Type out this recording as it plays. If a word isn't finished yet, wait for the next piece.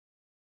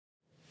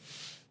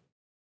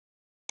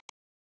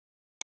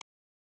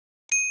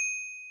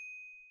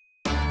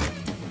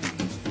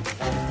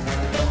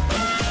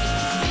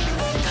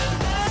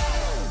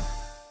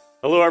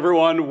Hello,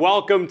 everyone.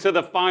 Welcome to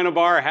the Final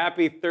Bar.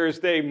 Happy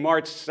Thursday,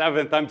 March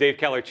 7th. I'm Dave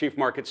Keller, Chief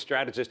Market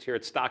Strategist here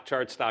at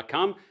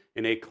Stockcharts.com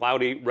in a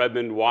cloudy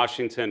Redmond,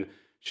 Washington.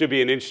 Should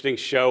be an interesting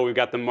show. We've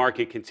got the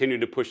market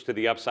continuing to push to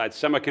the upside.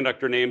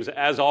 Semiconductor names,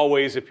 as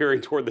always,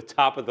 appearing toward the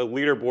top of the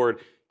leaderboard.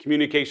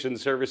 Communication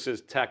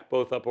services, tech,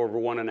 both up over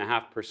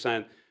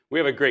 1.5%. We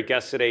have a great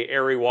guest today.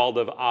 Ari Wald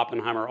of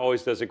Oppenheimer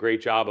always does a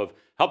great job of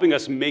helping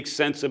us make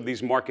sense of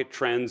these market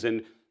trends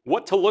and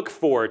what to look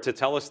for to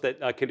tell us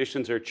that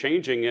conditions are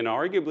changing. And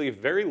arguably,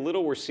 very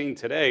little we're seeing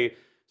today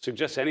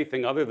suggests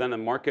anything other than a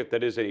market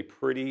that is a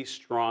pretty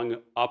strong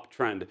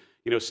uptrend.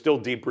 You know, still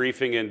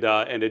debriefing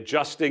and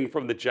adjusting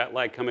from the jet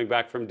lag coming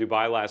back from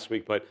Dubai last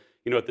week. But,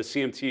 you know, at the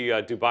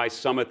CMT Dubai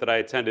summit that I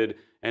attended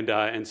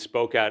and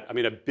spoke at, I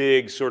mean, a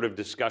big sort of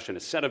discussion, a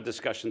set of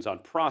discussions on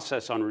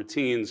process, on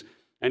routines,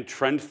 and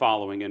trend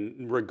following.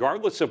 And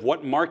regardless of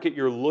what market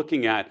you're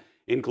looking at,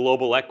 in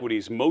global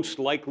equities, most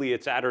likely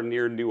it's at or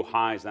near new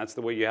highs. That's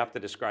the way you have to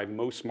describe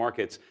most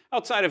markets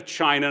outside of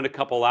China and a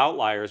couple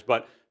outliers.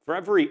 But for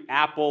every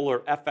Apple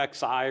or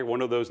FXI or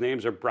one of those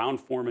names or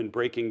Brown-Forman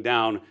breaking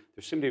down,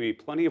 there seem to be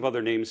plenty of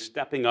other names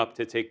stepping up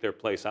to take their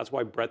place. That's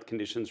why breadth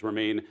conditions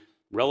remain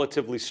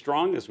relatively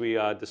strong, as we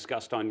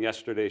discussed on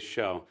yesterday's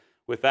show.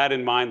 With that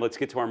in mind, let's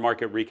get to our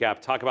market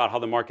recap, talk about how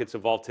the markets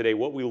evolved today,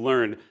 what we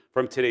learned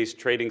from today's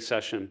trading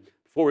session.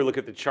 Before we look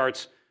at the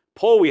charts,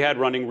 poll we had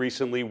running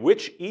recently: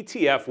 which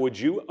ETF would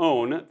you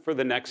own for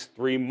the next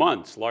 3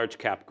 months? Large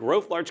cap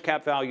growth, large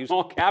cap value,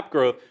 small cap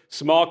growth,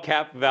 small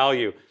cap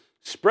value.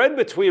 Spread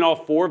between all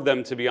four of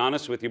them, to be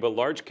honest with you, but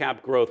large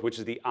cap growth, which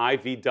is the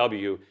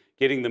IVW,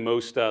 getting the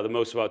most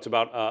votes,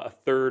 about a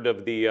third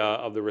of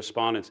the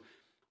respondents.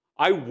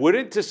 I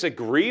wouldn't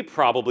disagree,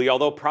 probably,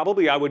 although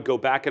probably I would go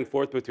back and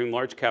forth between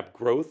large cap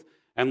growth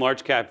and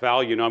large cap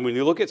value. Now, when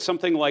you look at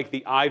something like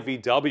the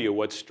IVW,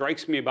 what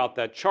strikes me about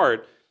that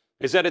chart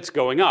is that it's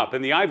going up.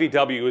 And the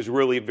IVW is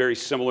really very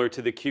similar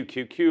to the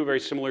QQQ, very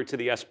similar to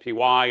the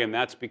SPY, and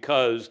that's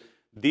because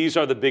these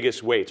are the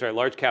biggest weights, right?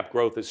 Large cap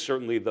growth is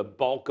certainly the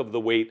bulk of the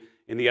weight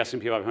in the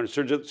S&P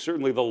 500,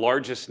 certainly the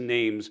largest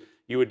names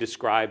you would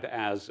describe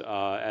as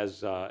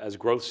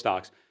growth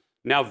stocks.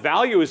 Now,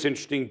 value is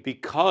interesting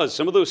because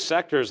some of those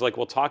sectors, like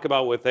we'll talk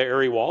about with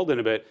Ari Wald in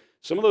a bit,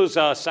 some of those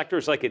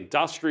sectors like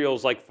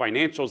industrials, like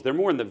financials, they're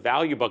more in the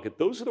value bucket.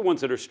 Those are the ones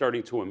that are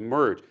starting to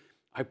emerge.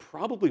 I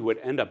probably would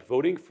end up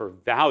voting for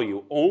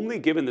value, only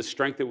given the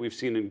strength that we've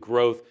seen in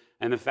growth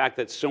and the fact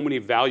that so many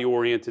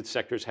value-oriented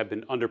sectors have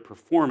been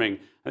underperforming.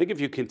 I think if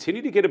you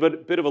continue to get a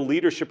bit of a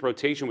leadership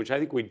rotation, which I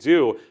think we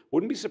do,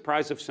 wouldn't be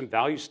surprised if some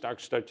value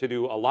stocks start to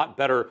do a lot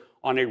better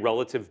on a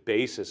relative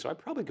basis. So I'd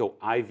probably go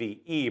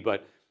IVE,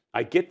 but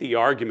I get the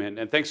argument.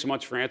 And thanks so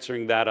much for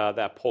answering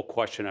that poll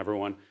question,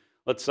 everyone.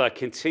 Let's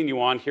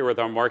continue on here with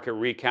our market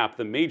recap.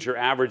 The major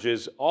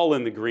averages all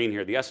in the green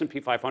here. The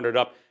S&P 500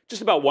 up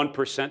just about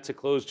 1% to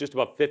close just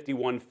about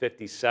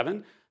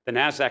 51.57. The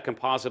NASDAQ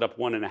composite up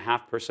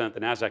 1.5%. The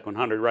NASDAQ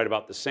 100 right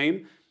about the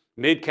same.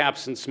 Mid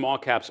caps and small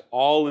caps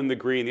all in the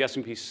green. The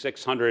S&P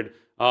 600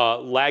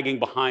 lagging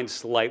behind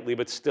slightly,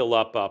 but still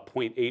up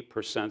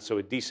 0.8%, so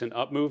a decent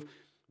up move.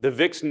 The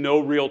VIX,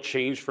 no real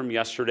change from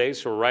yesterday,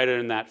 so we're right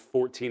in that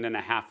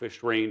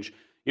 14.5-ish range.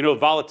 You know,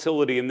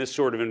 volatility in this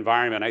sort of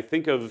environment, I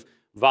think of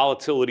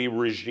volatility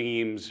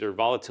regimes or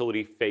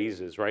volatility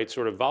phases, right?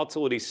 Sort of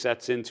volatility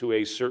sets into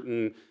a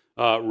certain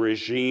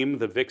regime.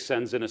 The VIX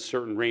ends in a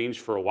certain range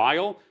for a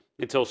while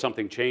until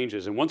something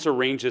changes. And once a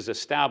range is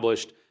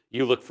established,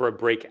 you look for a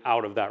break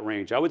out of that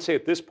range. I would say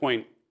at this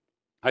point,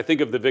 I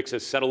think of the VIX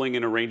as settling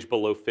in a range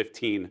below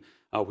 15,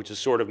 which is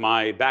sort of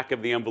my back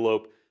of the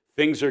envelope.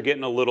 Things are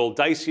getting a little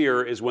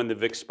dicier is when the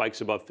VIX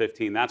spikes above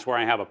 15. That's where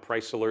I have a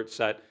price alert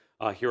set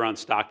here on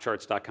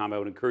Stockcharts.com. I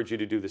would encourage you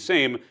to do the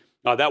same.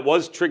 That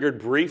was triggered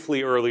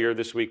briefly earlier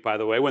this week, by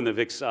the way, when the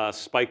VIX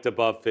spiked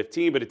above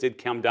 15, but it did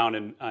come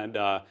down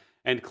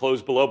and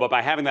close below. But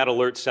by having that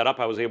alert set up,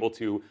 I was able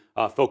to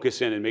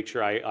focus in and make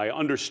sure I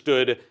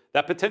understood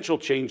that potential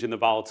change in the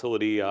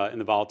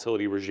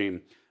volatility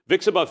regime.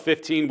 VIX above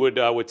 15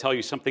 would tell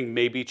you something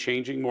may be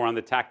changing more on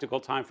the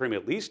tactical time frame,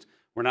 at least.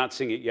 We're not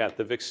seeing it yet.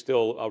 The VIX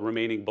still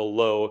remaining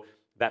below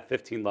that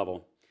 15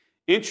 level.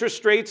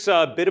 Interest rates,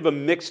 a bit of a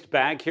mixed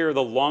bag here.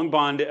 The long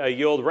bond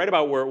yield right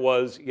about where it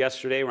was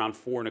yesterday, around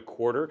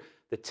 4.25.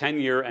 The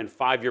 10-year and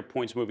 5-year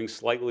points moving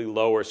slightly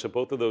lower. So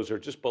both of those are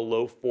just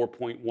below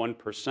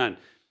 4.1%.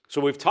 So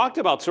we've talked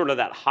about sort of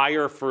that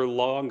higher for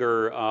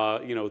longer,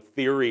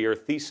 theory or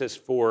thesis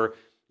for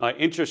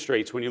interest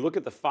rates. When you look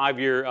at the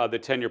 5-year, the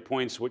 10-year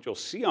points, what you'll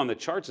see on the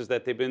charts is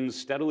that they've been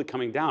steadily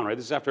coming down, right?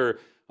 This is after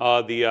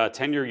the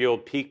 10-year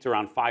yield peaked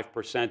around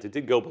 5%. It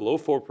did go below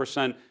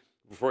 4%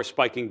 before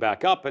spiking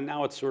back up, and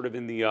now it's sort of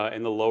in the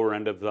lower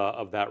end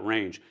of that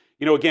range.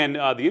 You know, again,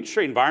 the interest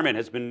rate environment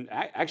has been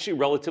actually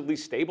relatively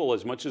stable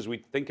as much as we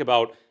think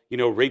about,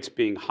 rates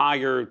being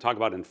higher, talk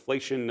about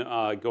inflation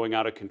going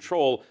out of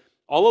control.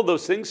 All of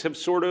those things have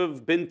sort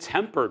of been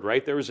tempered,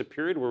 right? There was a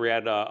period where we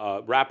had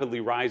a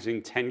rapidly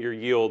rising 10-year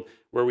yield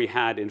where we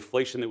had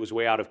inflation that was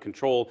way out of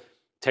control.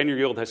 10-year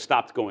yield has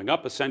stopped going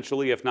up,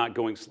 essentially, if not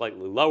going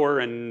slightly lower,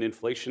 and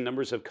inflation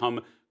numbers have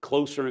come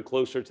closer and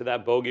closer to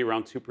that bogey,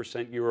 around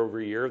 2% year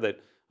over year, that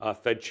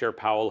Fed Chair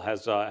Powell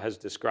has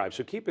described.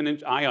 So keep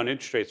an eye on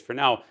interest rates for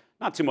now.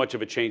 Not too much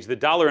of a change. The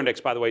dollar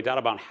index, by the way, down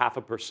about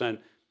 0.5%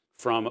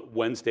 from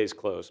Wednesday's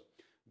close.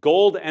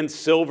 Gold and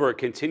silver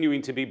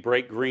continuing to be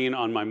bright green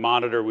on my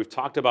monitor. We've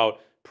talked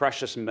about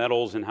precious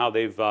metals and how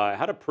they've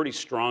had a pretty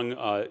strong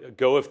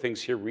go of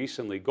things here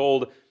recently.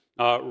 Gold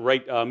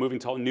moving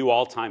to new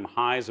all-time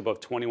highs above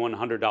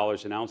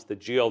 $2,100 an ounce. The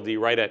GLD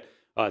right at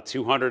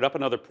 200, up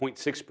another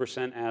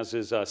 0.6%, as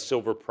is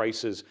silver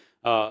prices.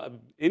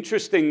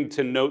 Interesting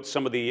to note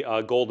some of the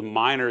gold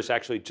miners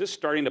actually just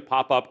starting to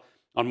pop up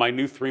on my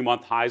new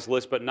 3-month highs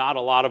list, but not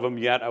a lot of them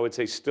yet. I would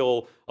say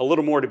still a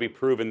little more to be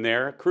proven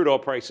there. Crude oil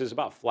prices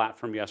about flat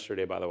from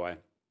yesterday, by the way.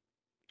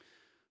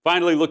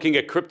 Finally, looking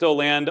at crypto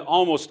land,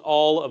 almost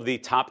all of the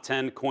top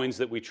 10 coins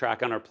that we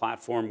track on our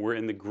platform were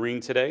in the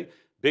green today.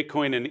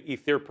 Bitcoin and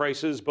Ether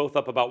prices both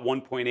up about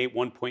 1.8,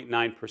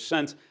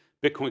 1.9%.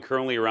 Bitcoin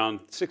currently around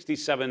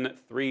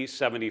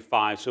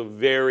 67,375, so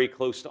very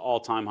close to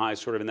all-time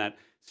highs, sort of in that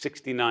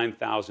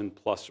 69,000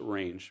 plus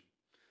range.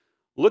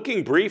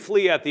 Looking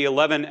briefly at the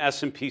 11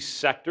 S&P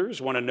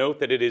sectors, want to note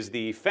that it is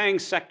the FANG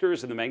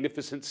sectors and the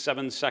Magnificent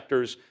Seven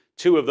sectors,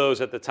 2 of those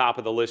at the top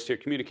of the list here,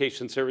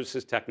 communication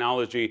services,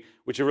 technology,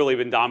 which have really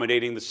been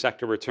dominating the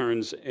sector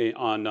returns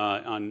on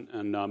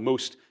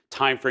most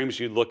time frames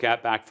you'd look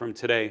at back from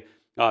today.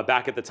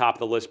 Back at the top of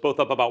the list, both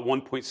up about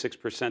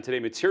 1.6% today.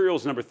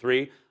 Materials, number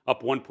 3,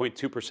 up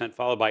 1.2%,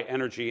 followed by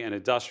energy and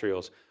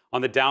industrials.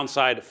 On the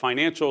downside,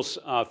 financials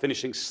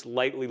finishing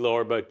slightly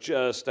lower, but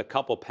just a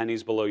couple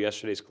pennies below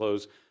yesterday's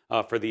close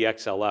for the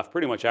XLF.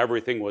 Pretty much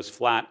everything was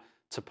flat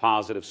to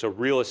positive. So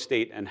real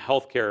estate and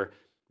healthcare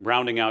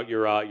rounding out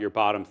your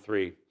bottom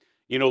 3.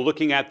 You know,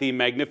 looking at the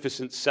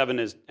Magnificent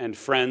Seven and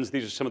friends,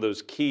 these are some of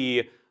those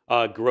key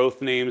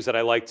growth names that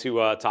I like to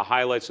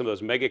highlight, some of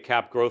those mega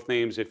cap growth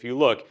names. If you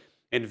look,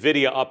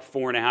 NVIDIA up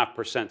 4.5%.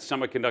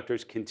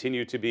 Semiconductors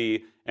continue to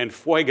be, and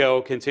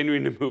Fuego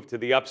continuing to move to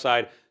the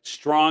upside.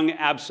 Strong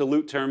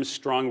absolute terms,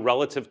 strong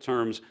relative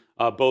terms,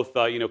 both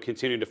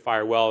continue to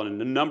fire well. And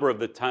a number of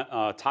the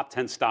top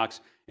 10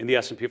 stocks in the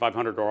S&P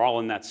 500 are all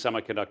in that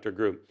semiconductor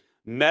group.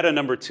 Meta,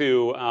 number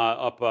 2,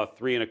 up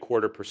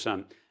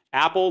 3.25%.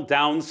 Apple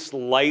down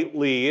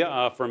slightly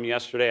from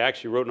yesterday. I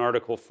actually wrote an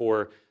article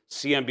for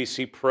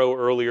CNBC Pro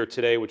earlier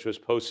today, which was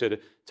posted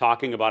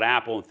talking about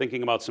Apple and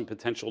thinking about some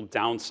potential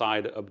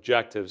downside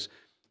objectives.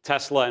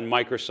 Tesla and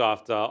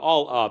Microsoft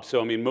all up.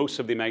 So, I mean, most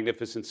of the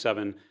Magnificent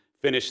Seven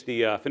finished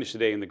the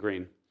day in the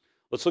green.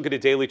 Let's look at a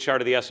daily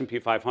chart of the S&P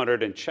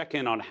 500 and check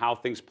in on how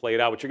things played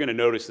out. What you're going to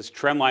notice, this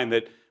trend line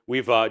that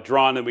we've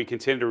drawn and we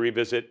continue to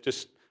revisit,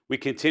 we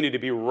continue to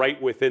be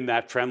right within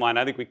that trend line.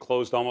 I think we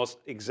closed almost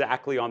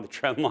exactly on the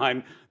trend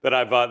line that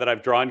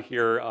I've drawn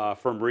here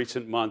from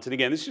recent months. And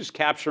again, this is just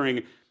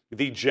capturing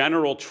the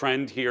general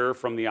trend here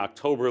from the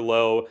October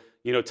low,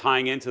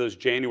 tying into those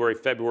January,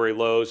 February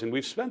lows. And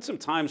we've spent some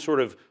time sort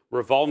of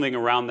revolving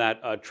around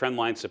that trend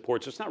line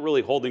support. So it's not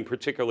really holding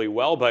particularly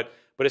well, but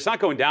it's not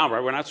going down,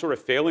 right? We're not sort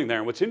of failing there.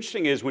 And what's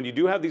interesting is when you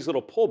do have these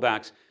little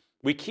pullbacks,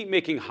 we keep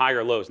making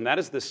higher lows. And that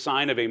is the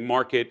sign of a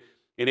market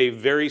in a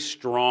very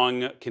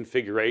strong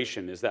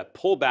configuration, is that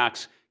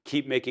pullbacks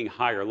keep making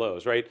higher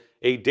lows, right?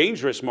 A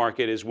dangerous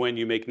market is when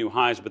you make new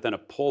highs, but then a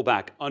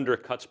pullback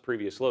undercuts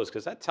previous lows,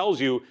 because that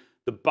tells you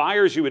the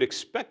buyers you would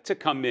expect to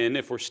come in,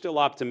 if we're still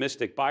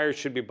optimistic, buyers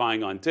should be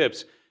buying on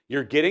dips.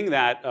 You're getting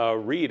that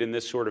read in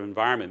this sort of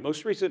environment.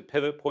 Most recent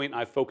pivot point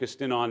I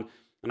focused in on,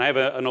 and I have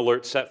an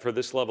alert set for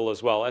this level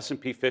as well,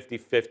 S&P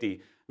 50/50. I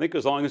think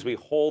as long as we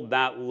hold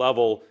that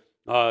level,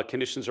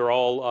 conditions are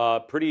all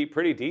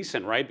pretty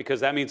decent, right? Because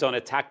that means on a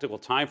tactical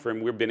time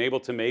frame, we've been able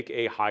to make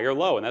a higher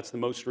low, and that's the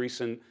most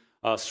recent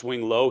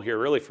swing low here,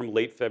 really from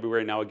late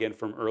February, now again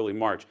from early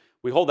March.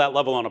 We hold that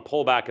level on a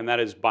pullback, and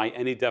that is by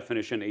any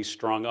definition a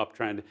strong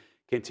uptrend,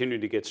 continuing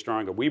to get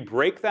stronger. We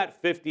break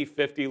that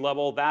 50/50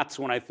 level, that's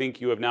when I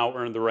think you have now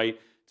earned the right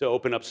to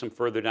open up some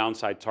further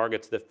downside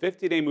targets. The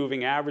 50-day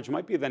moving average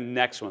might be the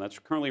next one. That's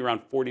currently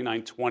around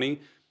 49.20,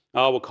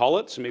 we'll call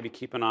it, so maybe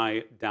keep an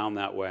eye down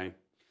that way.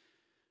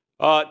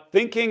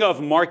 Thinking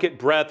of market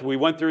breadth, we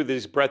went through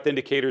these breadth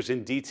indicators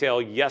in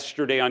detail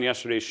yesterday on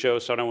yesterday's show,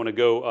 so I don't want to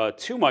go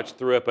too much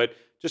through it, but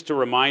just to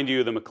remind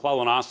you, the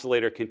McClellan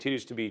Oscillator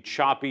continues to be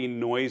choppy,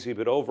 noisy,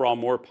 but overall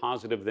more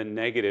positive than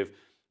negative.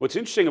 What's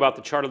interesting about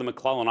the chart of the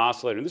McClellan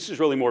Oscillator, and this is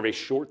really more of a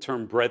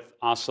short-term breadth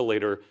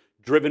oscillator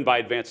driven by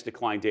advanced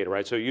decline data,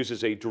 right? So it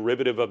uses a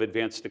derivative of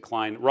advanced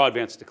decline, raw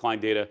advanced decline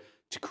data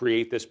to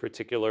create this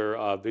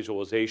particular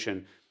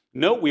visualization.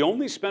 Note, we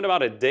only spent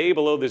about a day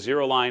below the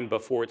zero line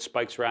before it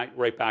spikes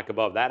right back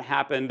above. That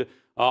happened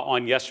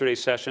on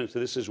yesterday's session, so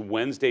this is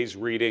Wednesday's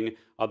reading.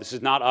 This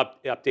is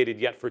not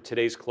updated yet for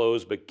today's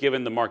close, but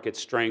given the market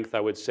strength, I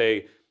would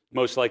say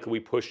most likely we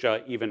push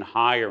even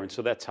higher. And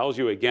so that tells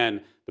you,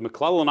 again, the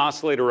McClellan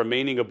Oscillator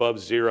remaining above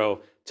zero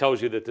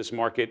tells you that this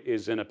market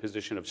is in a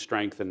position of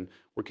strength, and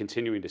we're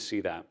continuing to see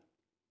that.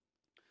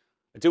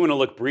 I do want to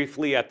look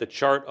briefly at the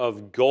chart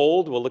of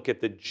gold. We'll look at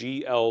the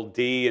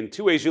GLD. And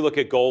two ways you look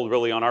at gold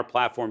really on our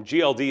platform.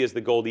 GLD is the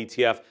gold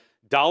ETF.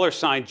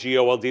 $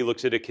 GOLD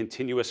looks at a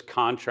continuous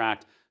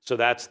contract. So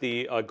that's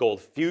the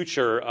gold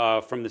future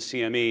from the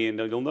CME. And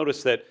you'll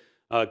notice that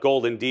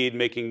gold indeed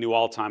making new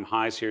all-time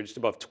highs here, just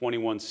above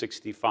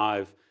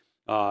 2165.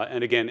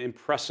 And again,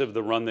 impressive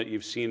the run that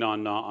you've seen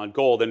on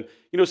gold. And,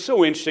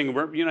 so interesting.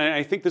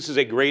 I think this is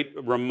a great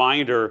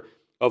reminder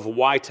of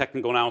why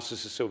technical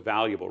analysis is so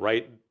valuable,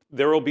 right?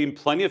 There will be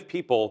plenty of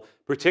people,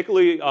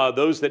 particularly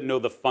those that know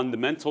the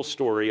fundamental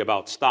story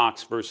about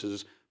stocks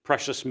versus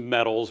precious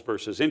metals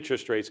versus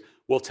interest rates,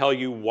 will tell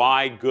you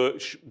why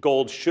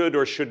gold should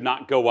or should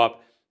not go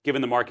up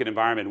given the market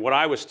environment. What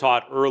I was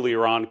taught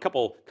earlier on, a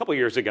couple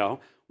years ago,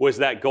 was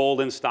that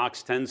gold and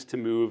stocks tend to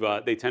move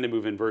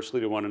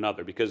inversely to one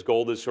another because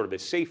gold is sort of a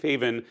safe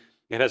haven.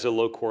 It has a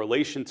low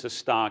correlation to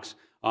stocks.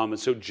 And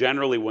so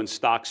generally when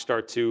stocks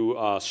start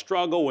to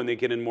struggle, when they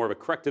get in more of a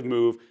corrective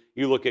move,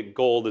 you look at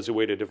gold as a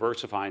way to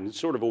diversify and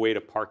sort of a way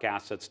to park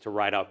assets to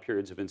ride out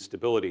periods of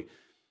instability.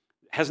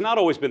 Has not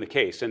always been the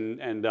case.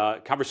 And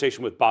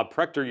conversation with Bob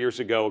Prechter years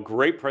ago, a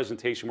great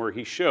presentation where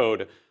he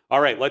showed,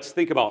 all right, let's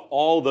think about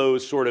all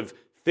those sort of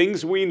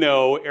things we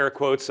know, air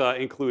quotes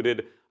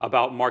included,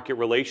 about market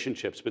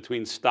relationships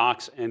between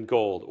stocks and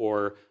gold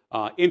or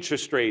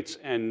interest rates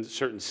and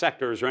certain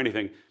sectors or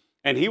anything.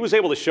 And he was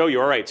able to show you,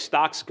 all right,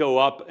 stocks go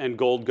up and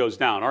gold goes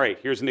down. All right,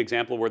 here's an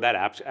example where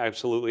that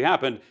absolutely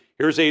happened.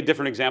 Here's a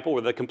different example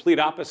where the complete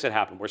opposite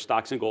happened, where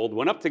stocks and gold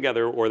went up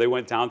together or they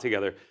went down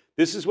together.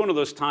 This is one of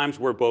those times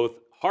where both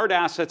hard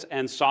assets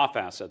and soft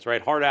assets,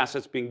 right? Hard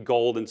assets being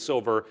gold and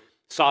silver,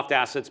 soft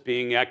assets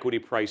being equity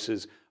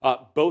prices,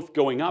 both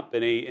going up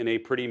in a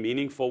pretty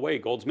meaningful way.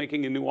 Gold's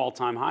making a new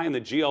all-time high, and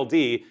the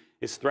GLD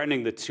is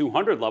threatening the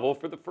 200 level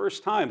for the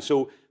first time.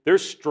 So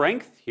there's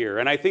strength here.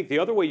 And I think the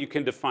other way you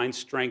can define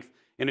strength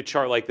in a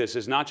chart like this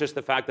is not just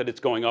the fact that it's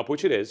going up,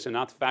 which it is, and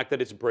not the fact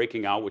that it's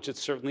breaking out, which it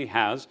certainly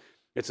has.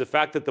 It's the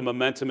fact that the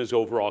momentum is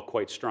overall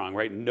quite strong,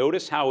 right?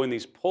 Notice how in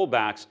these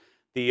pullbacks,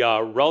 the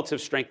relative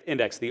strength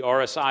index, the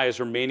RSI, is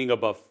remaining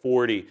above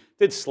 40.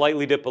 Did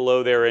slightly dip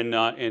below there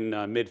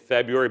in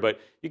mid-February, but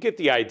you get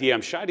the idea.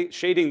 I'm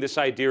shading this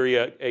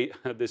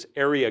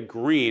area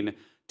green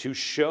to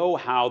show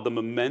how the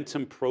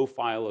momentum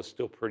profile is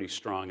still pretty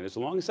strong. And as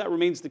long as that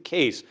remains the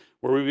case,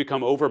 where we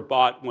become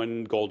overbought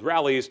when gold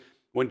rallies,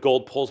 when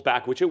gold pulls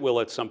back, which it will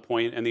at some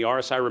point, and the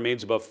RSI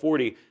remains above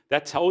 40,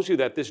 that tells you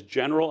that this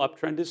general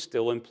uptrend is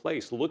still in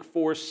place. Look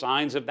for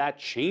signs of that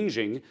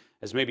changing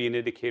as maybe an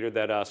indicator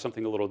that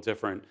something a little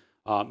different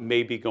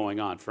may be going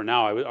on. For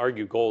now, I would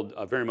argue gold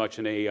very much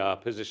in a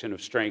position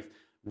of strength,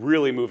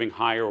 really moving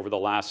higher over the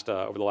last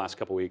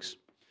couple weeks.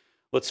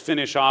 Let's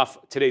finish off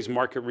today's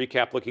market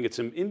recap looking at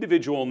some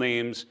individual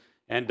names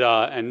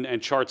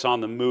and charts on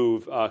the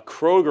move.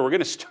 Kroger, we're going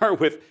to start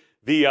with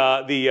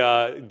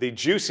the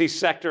juicy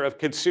sector of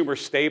consumer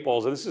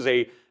staples. And this is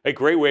a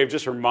great way of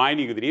just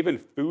reminding you that even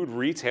food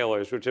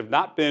retailers, which have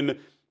not been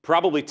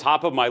probably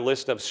top of my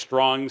list of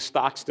strong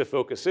stocks to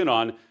focus in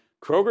on,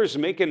 Kroger's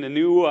making a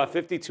new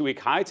 52-week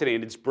high today,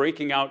 and it's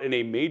breaking out in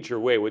a major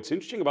way. What's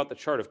interesting about the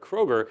chart of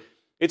Kroger,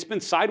 it's been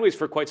sideways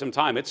for quite some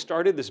time. It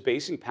started this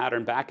basing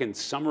pattern back in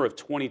summer of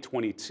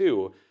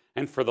 2022,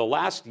 and for the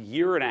last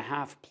year and a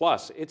half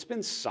plus, it's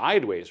been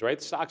sideways, right?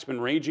 The stock's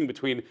been ranging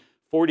between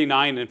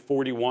 49 and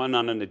 41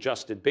 on an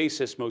adjusted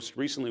basis. Most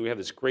recently, we have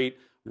this great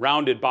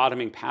rounded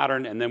bottoming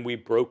pattern, and then we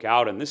broke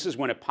out, and this is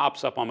when it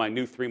pops up on my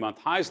new 3-month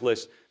highs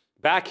list.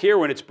 Back here,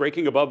 when it's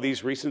breaking above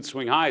these recent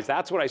swing highs,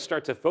 that's what I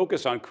start to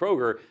focus on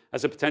Kroger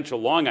as a potential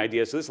long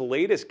idea. So this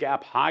latest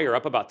gap higher,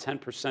 up about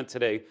 10%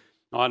 today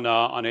on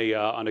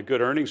a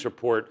good earnings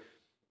report.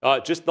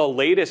 Just the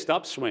latest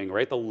upswing,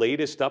 right? The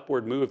latest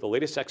upward move, the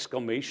latest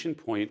exclamation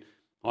point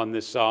on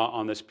this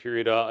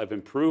period of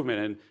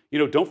improvement.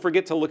 And don't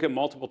forget to look at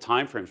multiple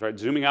time frames, right?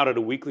 Zooming out at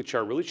a weekly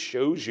chart really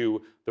shows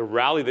you the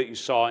rally that you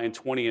saw in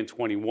 20 and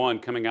 21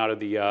 coming out of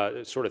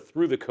the sort of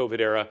through the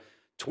COVID era.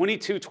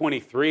 22,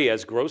 23,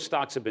 as growth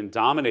stocks have been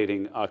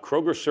dominating,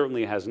 Kroger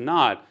certainly has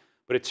not,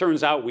 but it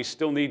turns out we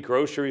still need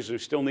groceries, we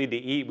still need to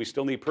eat, we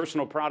still need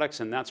personal products,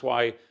 and that's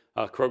why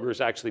Kroger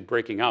is actually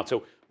breaking out.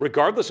 So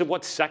regardless of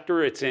what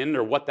sector it's in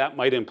or what that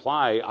might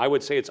imply, I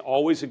would say it's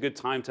always a good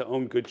time to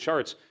own good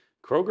charts.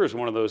 Kroger is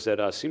one of those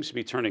that seems to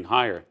be turning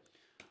higher.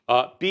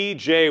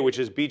 BJ, which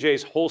is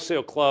BJ's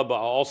Wholesale Club,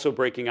 also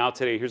breaking out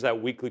today. Here's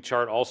that weekly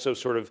chart, also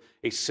sort of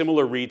a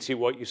similar read to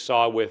what you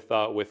saw with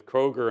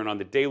Kroger. And on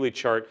the daily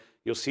chart,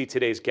 you'll see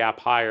today's gap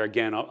higher,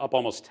 again, up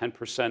almost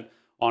 10%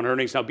 on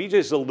earnings. Now, BJ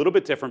is a little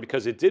bit different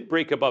because it did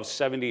break above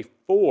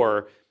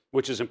 74,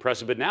 which is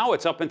impressive, but now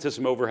it's up into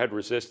some overhead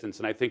resistance.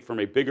 And I think from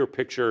a bigger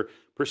picture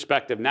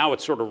perspective, now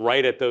it's sort of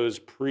right at those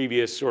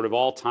previous sort of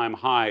all-time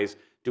highs.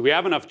 Do we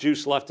have enough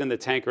juice left in the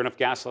tank or enough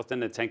gas left in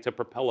the tank to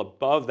propel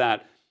above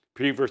that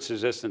previous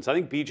resistance? I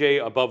think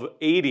BJ above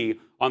 80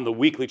 on the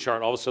weekly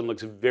chart all of a sudden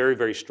looks very,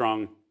 very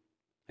strong.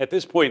 At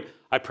this point,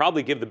 I'd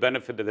probably give the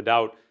benefit of the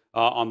doubt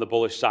on the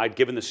bullish side,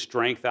 given the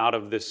strength out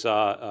of this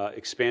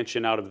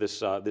expansion out of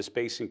this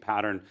basing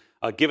pattern,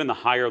 given the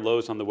higher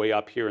lows on the way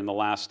up here in the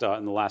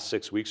last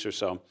 6 weeks or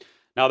so.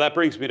 Now that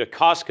brings me to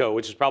Costco,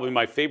 which is probably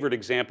my favorite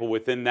example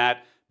within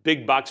that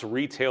big box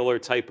retailer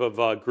type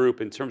of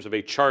group in terms of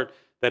a chart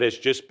that has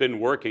just been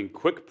working.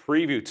 Quick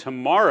preview: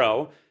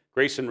 tomorrow,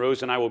 Grayson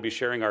Rose and I will be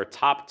sharing our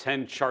top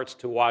 10 charts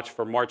to watch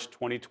for March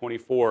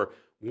 2024.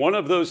 One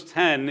of those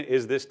 10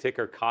 is this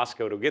ticker,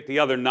 Costco. To get the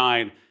other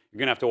 9, you're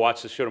going to have to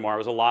watch the show tomorrow. It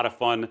was a lot of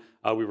fun.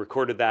 We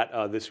recorded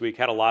that this week.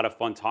 Had a lot of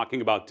fun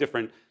talking about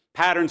different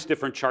patterns,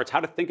 different charts,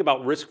 how to think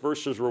about risk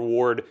versus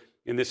reward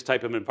in this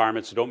type of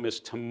environment. So don't miss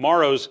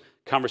tomorrow's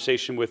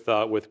conversation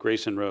with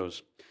Grayson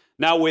Rose.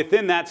 Now,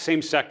 within that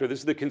same sector, this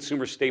is the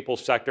consumer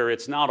staples sector.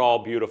 It's not all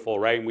beautiful,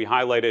 right? And we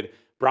highlighted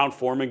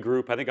Brown-Forman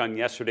Group, I think, on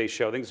yesterday's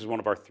show. I think this is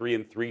one of our 3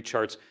 and 3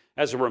 charts.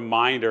 As a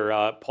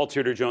reminder, Paul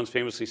Tudor Jones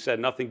famously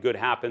said, nothing good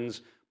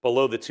happens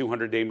below the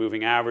 200-day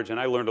moving average. And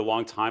I learned a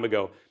long time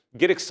ago,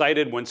 get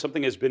excited when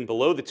something has been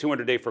below the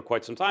 200-day for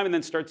quite some time and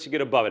then starts to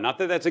get above it. Not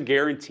that that's a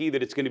guarantee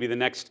that it's going to be the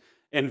next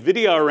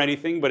NVIDIA or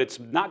anything, but it's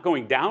not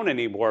going down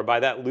anymore by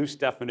that loose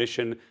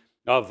definition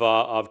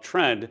of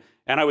trend.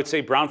 And I would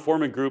say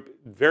Brown-Forman Group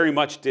very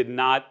much did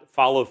not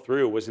follow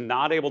through, was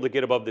not able to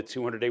get above the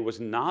 200-day, was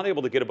not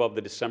able to get above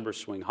the December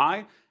swing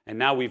high, and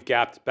now we've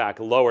gapped back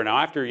lower. Now,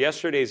 after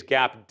yesterday's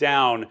gap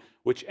down,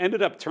 which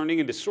ended up turning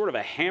into sort of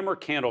a hammer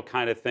candle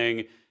kind of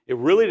thing, it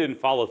really didn't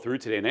follow through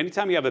today. And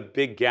anytime you have a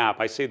big gap,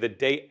 I say the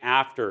day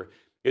after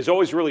is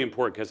always really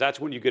important, because that's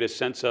when you get a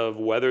sense of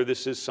whether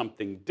this is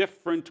something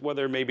different,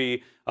 whether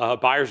maybe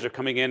buyers are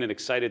coming in and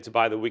excited to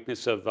buy the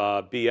weakness of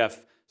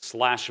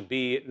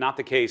BF/B. Not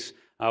the case.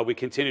 We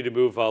continue to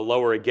move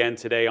lower again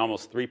today,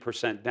 almost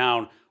 3%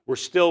 down. We're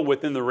still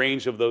within the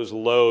range of those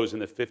lows in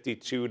the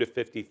 52 to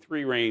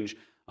 53 range,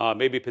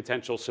 maybe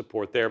potential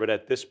support there. But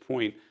at this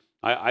point,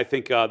 I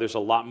think there's a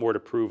lot more to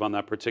prove on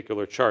that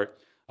particular chart.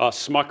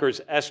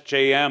 Smucker's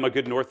SJM, a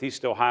good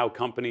Northeast Ohio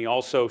company,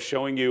 also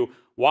showing you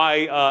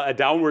why a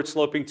downward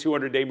sloping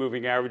 200-day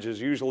moving average is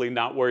usually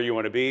not where you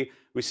want to be.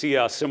 We see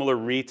a similar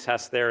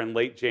retest there in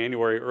late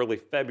January, early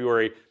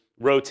February,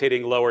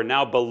 rotating lower,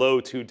 now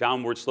below 2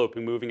 downward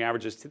sloping moving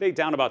averages. Today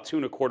down about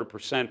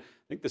 2.25%. I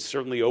think this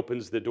certainly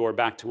opens the door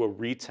back to a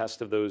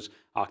retest of those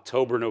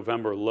October,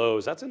 November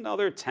lows. That's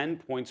another 10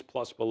 points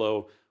plus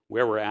below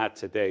where we're at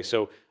today.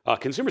 So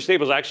consumer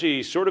staples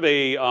actually sort of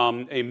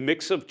a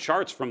mix of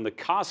charts from the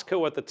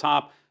Costco at the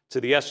top to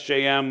the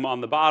SJM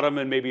on the bottom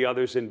and maybe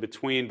others in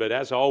between. But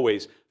as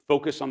always,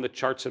 focus on the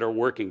charts that are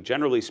working.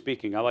 Generally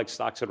speaking, I like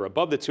stocks that are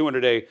above the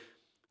 200-day,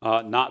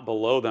 not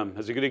below them.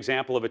 As a good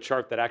example of a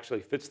chart that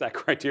actually fits that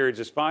criteria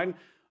just fine,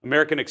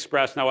 American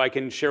Express. Now, I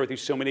can share with you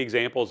so many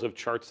examples of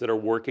charts that are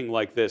working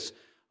like this.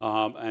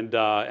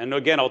 And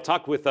again, I'll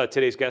talk with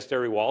today's guest,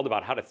 Ari Wald,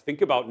 about how to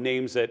think about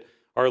names that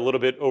are a little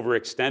bit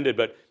overextended.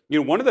 But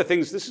one of the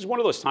things, this is one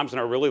of those times when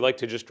I really like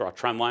to just draw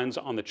trend lines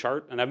on the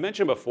chart. And I've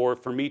mentioned before,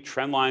 for me,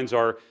 trend lines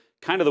are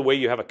kind of the way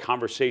you have a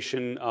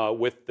conversation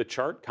with the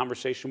chart,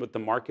 conversation with the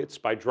markets.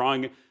 By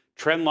drawing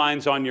trend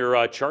lines on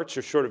your charts,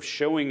 you're sort of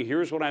showing,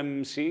 here's what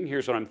I'm seeing,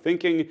 here's what I'm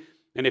thinking.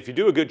 And if you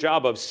do a good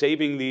job of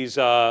saving these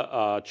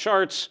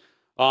charts,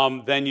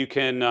 then you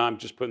can, I'm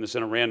just putting this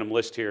in a random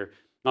list here,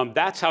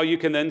 that's how you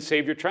can then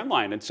save your trend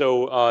line. And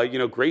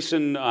so,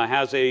 Grayson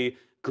has a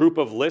group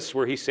of lists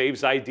where he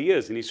saves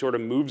ideas and he sort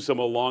of moves them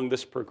along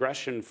this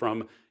progression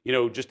from,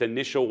 just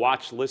initial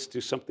watch lists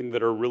to something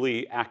that are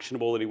really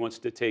actionable that he wants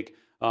to take,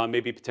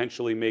 maybe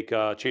potentially make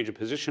a change of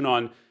position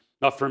on.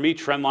 For me,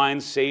 trend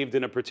lines saved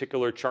in a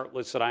particular chart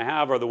list that I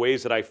have are the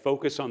ways that I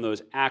focus on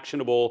those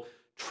actionable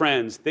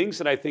trends, things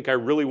that I think I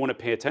really want to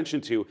pay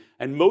attention to.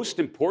 And most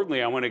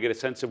importantly, I want to get a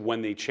sense of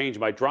when they change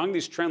by drawing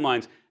these trend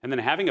lines and then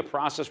having a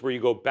process where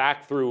you go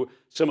back through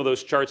some of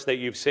those charts that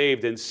you've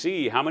saved and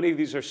see how many of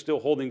these are still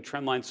holding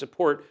trend line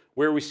support,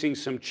 where are we seeing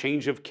some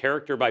change of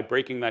character by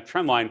breaking that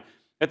trend line.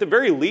 At the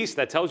very least,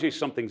 that tells you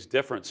something's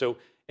different. So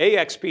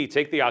AXP,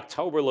 take the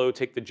October low,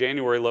 take the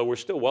January low, we're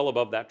still well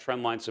above that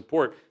trend line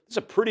support. It's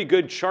a pretty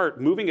good chart,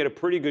 moving at a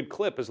pretty good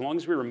clip as long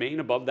as we remain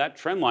above that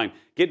trend line.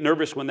 Get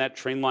nervous when that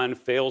trend line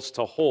fails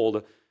to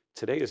hold.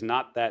 Today is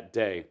not that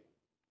day.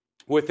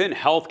 Within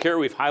healthcare,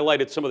 we've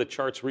highlighted some of the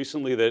charts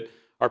recently that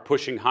are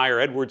pushing higher.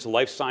 Edwards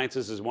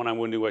Lifesciences is one I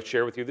want to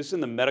share with you. This is in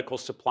the medical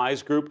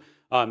supplies group.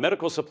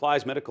 Medical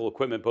supplies, medical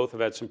equipment, both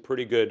have had some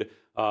pretty good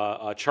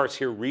charts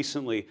here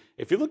recently.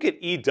 If you look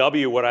at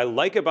EW, what I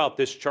like about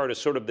this chart is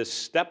sort of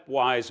this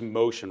stepwise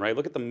motion, right?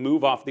 Look at the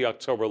move off the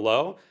October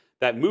low,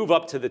 that move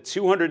up to the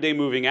 200-day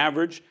moving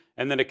average,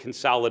 and then a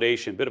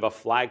consolidation, bit of a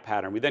flag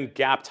pattern. We then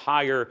gapped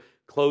higher,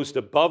 closed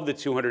above the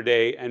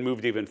 200-day, and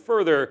moved even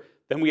further.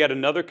 Then we had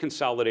another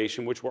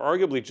consolidation, which we're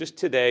arguably just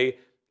today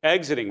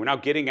exiting. We're now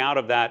getting out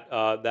of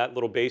that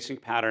little basing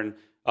pattern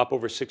up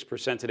over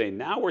 6% today.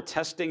 Now we're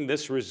testing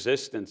this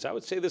resistance. I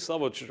would say this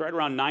level, which is right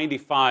around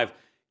 95.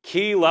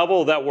 Key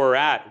level that we're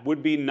at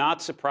would be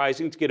not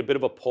surprising to get a bit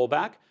of a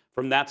pullback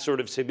from that sort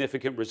of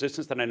significant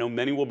resistance that I know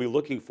many will be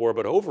looking for.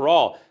 But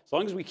overall, as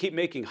long as we keep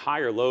making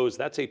higher lows,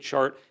 that's a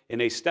chart in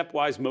a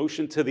stepwise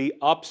motion to the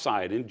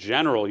upside. In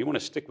general, you want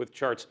to stick with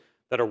charts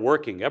that are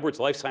working. Edwards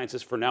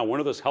Lifesciences, for now, one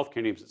of those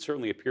healthcare names that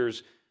certainly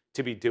appears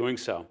to be doing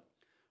so. I'm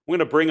going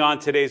to bring on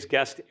today's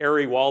guest,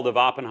 Ari Wald of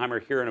Oppenheimer,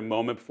 here in a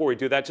moment. Before we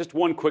do that, just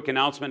one quick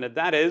announcement, and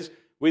that is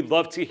we'd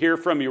love to hear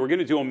from you. We're going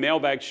to do a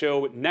mailbag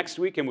show next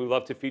week, and we'd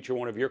love to feature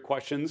one of your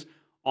questions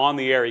on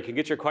the air. You can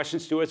get your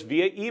questions to us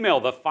via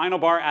email,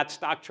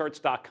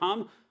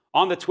 thefinalbar@stockcharts.com.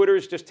 On the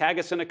Twitters, just tag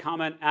us in a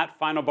comment at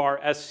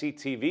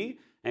FinalBarSCTV.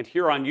 And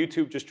here on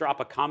YouTube, just drop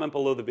a comment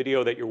below the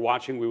video that you're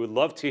watching. We would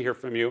love to hear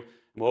from you, and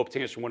we'll hope to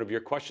answer one of your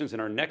questions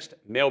in our next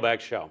mailbag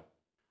show.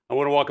 I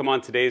want to welcome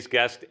on today's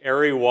guest,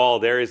 Ari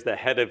Wald. Ari is the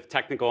head of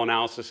technical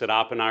analysis at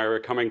Oppenheimer,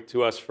 coming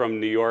to us from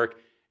New York.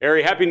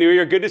 Ari, Happy New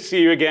Year. Good to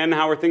see you again.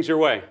 How are things your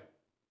way?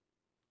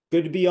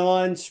 Good to be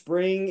on.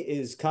 Spring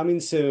is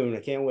coming soon. I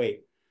can't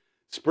wait.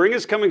 Spring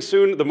is coming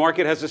soon. The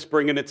market has a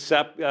spring in its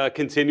step,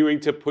 continuing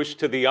to push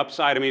to the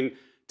upside. I mean,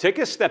 take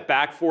a step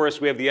back for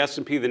us. We have the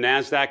S&P, the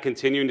NASDAQ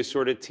continuing to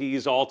sort of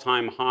tease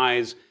all-time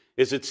highs.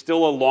 Is it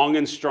still a long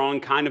and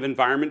strong kind of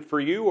environment for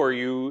you, or are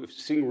you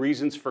seeing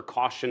reasons for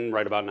caution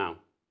right about now?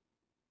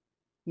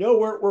 No,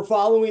 we're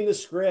following the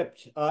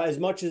script as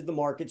much as the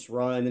markets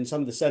run, and some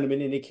of the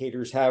sentiment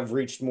indicators have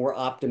reached more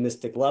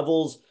optimistic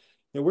levels.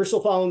 And we're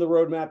still following the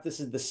roadmap. This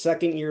is the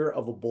second year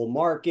of a bull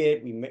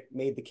market. We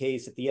made the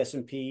case that the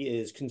S&P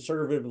is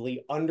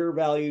conservatively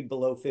undervalued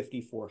below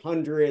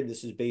 5,400.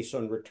 This is based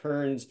on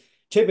returns,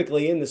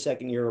 typically in the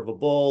second year of a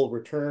bull,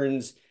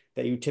 returns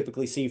that you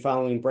typically see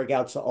following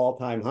breakouts to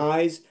all-time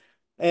highs.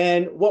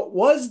 And what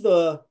was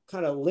the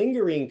kind of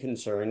lingering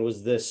concern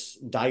was this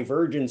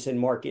divergence in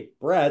market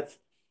breadth,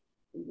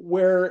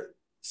 where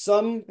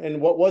some,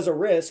 and what was a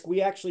risk, we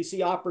actually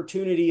see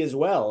opportunity as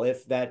well,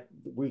 if that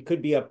we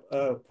could be a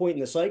point in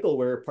the cycle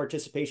where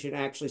participation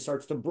actually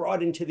starts to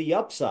broaden to the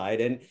upside.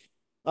 And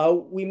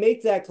we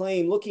make that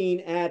claim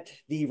looking at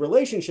the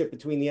relationship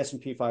between the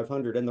S&P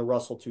 500 and the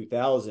Russell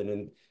 2000,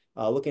 and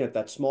looking at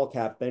that small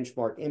cap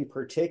benchmark in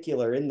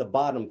particular. In the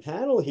bottom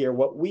panel here,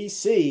 what we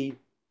see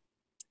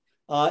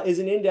is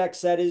an index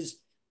that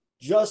is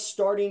just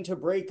starting to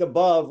break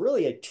above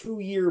really a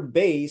 2-year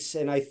base,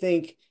 and I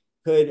think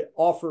could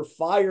offer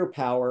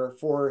firepower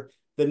for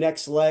the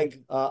next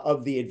leg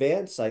of the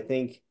advance. I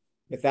think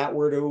if that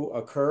were to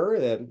occur,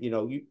 then,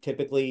 you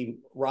typically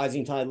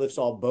rising tide lifts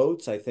all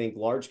boats. I think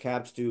large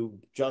caps do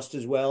just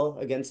as well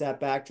against that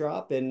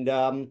backdrop. And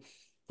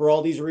for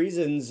all these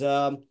reasons,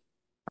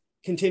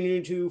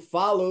 continue to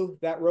follow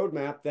that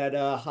roadmap that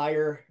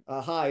higher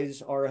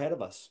highs are ahead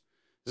of us.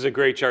 This is a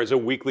great chart. It's a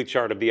weekly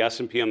chart of the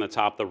S&P on the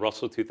top, the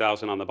Russell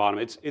 2000 on the bottom.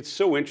 It's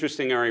so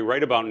interesting, Ari,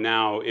 right about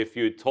now, if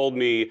you had told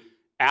me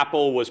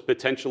Apple was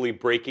potentially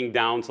breaking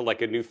down to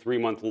like a new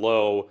 3-month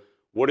low,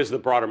 what is the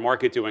broader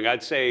market doing?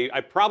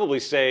 I'd probably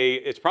say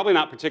it's probably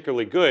not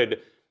particularly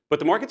good, but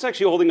the market's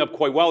actually holding up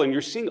quite well, and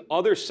you're seeing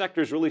other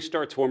sectors really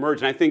start to emerge.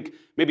 And I think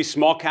maybe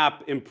small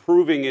cap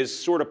improving is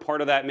sort of part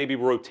of that maybe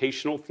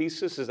rotational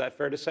thesis. Is that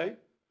fair to say?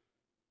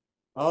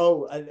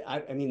 Oh,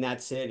 I mean,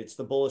 that's it. It's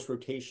the bullish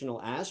rotational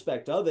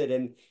aspect of it.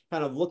 And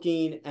kind of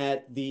looking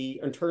at the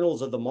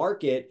internals of the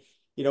market,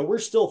 we're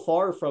still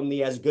far from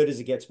the as good as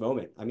it gets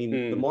moment. I mean,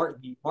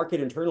 the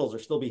market internals are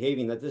still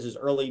behaving that this is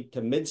early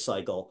to mid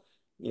cycle,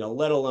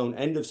 let alone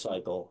end of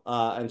cycle.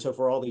 And so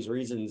for all these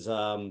reasons,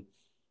 again,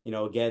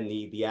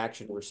 the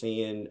action we're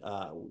seeing,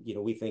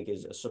 we think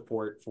is a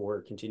support for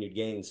continued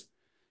gains.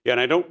 Yeah,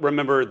 and I don't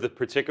remember the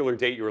particular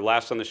date you were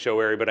last on the show,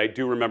 Ari, but I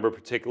do remember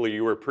particularly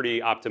you were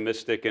pretty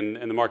optimistic, and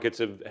the markets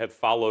have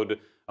followed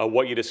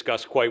what you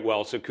discussed quite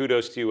well. So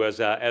kudos to you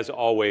as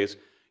always.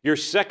 Your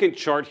second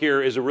chart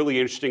here is a really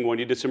interesting one.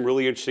 You did some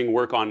really interesting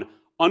work on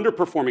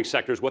underperforming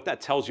sectors, what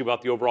that tells you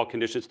about the overall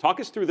conditions.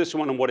 Talk us through this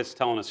one and what it's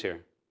telling us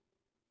here.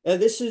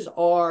 This is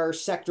our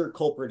sector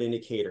culprit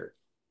indicator.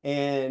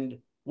 And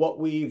what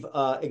we've,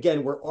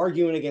 again, we're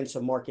arguing against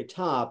a market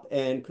top.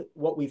 And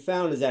what we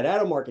found is that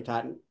at a market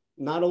top,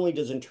 not only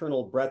does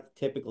internal breadth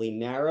typically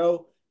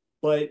narrow,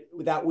 but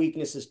that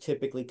weakness is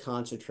typically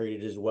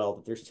concentrated as well.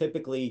 That there's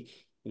typically,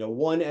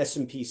 one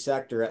S&P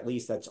sector at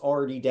least that's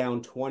already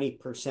down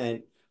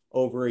 20%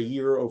 over a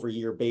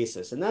year-over-year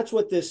basis. And that's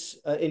what this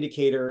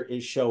indicator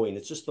is showing.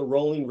 It's just the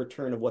rolling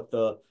return of what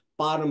the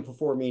bottom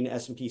performing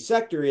S&P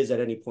sector is at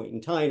any point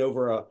in time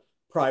over a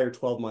prior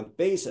 12-month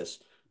basis.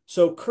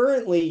 So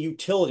currently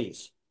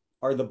utilities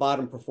are the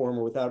bottom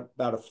performer with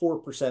about a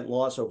 4%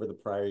 loss over the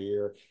prior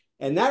year.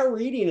 And that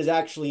reading is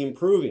actually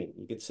improving.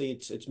 You can see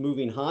it's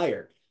moving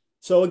higher.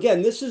 So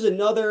again, this is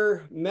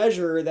another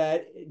measure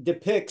that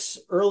depicts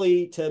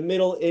early to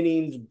middle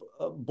innings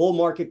bull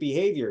market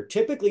behavior.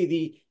 Typically,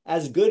 the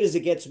as good as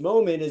it gets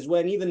moment is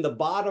when even the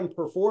bottom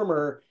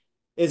performer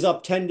is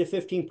up 10 to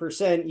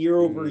 15% year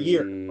over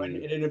year. When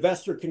an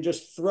investor can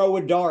just throw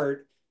a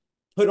dart,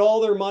 put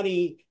all their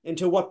money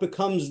into what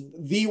becomes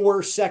the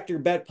worst sector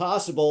bet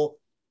possible,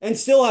 and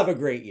still have a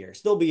great year,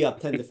 still be up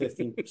 10 to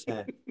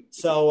 15%.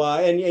 So,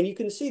 and you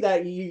can see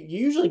that you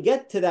usually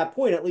get to that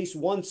point at least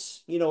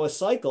once, a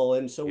cycle.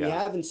 And so we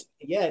Yeah. haven't seen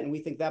it yet. And we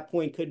think that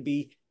point could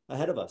be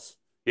ahead of us.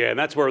 Yeah, and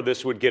that's where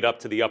this would get up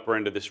to the upper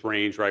end of this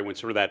range, right? When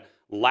sort of that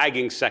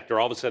lagging sector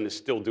all of a sudden is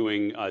still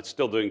doing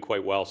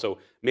quite well. So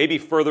maybe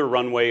further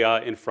runway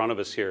in front of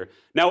us here.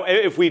 Now,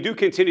 if we do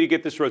continue to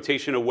get this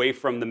rotation away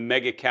from the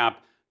mega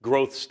cap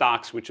growth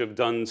stocks, which have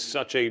done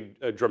such a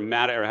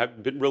dramatic, or have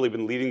really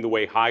been leading the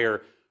way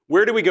higher,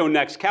 where do we go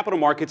next? Capital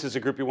markets is a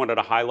group you wanted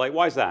to highlight.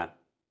 Why is that?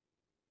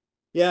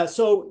 Yeah.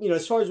 So,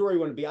 as far as where you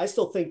want to be, I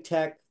still think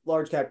tech,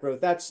 large cap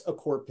growth, that's a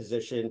core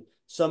position.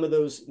 Some of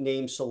those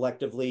names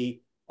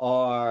selectively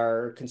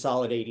are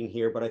consolidating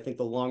here, but I think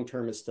the long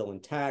term is still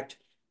intact.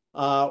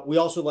 We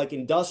also like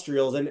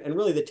industrials, and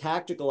really the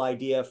tactical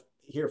idea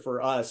here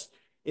for us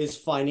is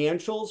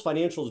financials.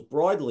 Financials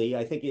broadly,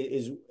 I think,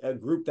 is a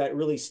group that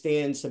really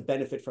stands to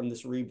benefit from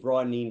this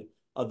rebroadening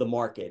of the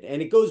market.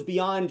 And it goes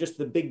beyond just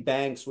the big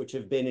banks, which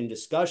have been in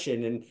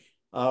discussion.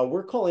 And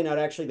we're calling out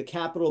actually the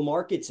capital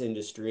markets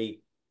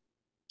industry,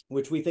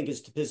 which we think is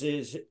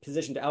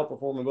positioned to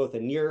outperform on both a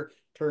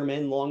near-term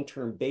and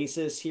long-term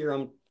basis. Here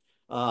I'm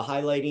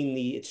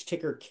highlighting its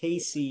ticker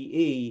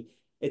KCE.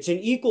 It's an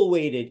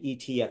equal-weighted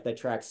ETF that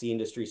tracks the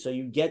industry. So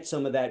you get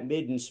some of that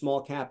mid and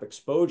small cap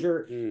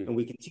exposure, and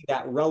we can see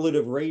that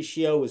relative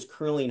ratio is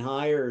curling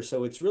higher.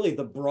 So it's really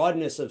the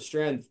broadness of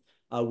strength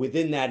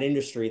within that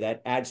industry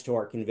that adds to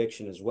our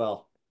conviction as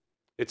well.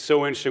 It's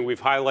so interesting.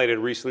 We've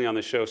highlighted recently on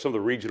the show some of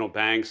the regional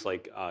banks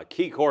like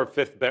Corp,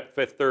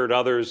 Fifth Third,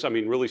 others. I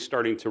mean, really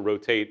starting to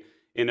rotate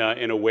in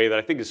a way that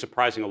I think is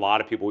surprising a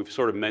lot of people. We've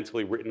sort of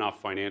mentally written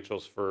off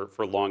financials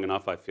for long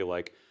enough, I feel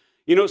like.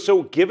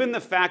 So given the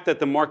fact that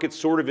the market's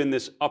sort of in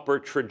this upper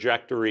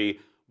trajectory,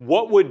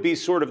 what would be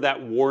sort of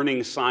that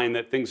warning sign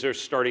that things are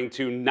starting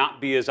to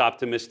not be as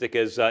optimistic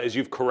as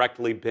you've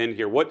correctly been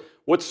here?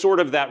 What's sort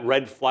of that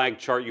red flag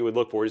chart you would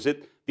look for? Is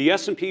it the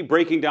S&P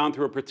breaking down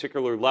through a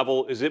particular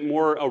level? Is it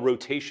more a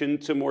rotation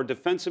to more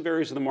defensive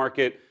areas of the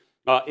market,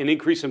 an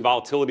increase in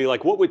volatility?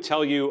 Like what would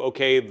tell you,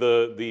 okay,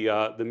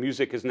 the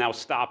music is now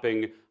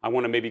stopping, I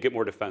want to maybe get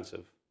more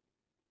defensive?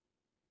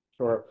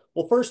 Sure.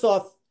 Well, first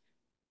off,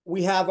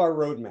 we have our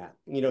roadmap.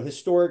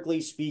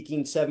 Historically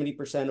speaking,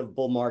 70% of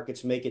bull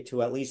markets make it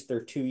to at least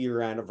their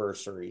 2-year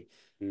anniversary.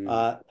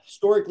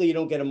 Historically, you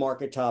don't get a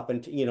market top,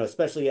 and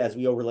especially as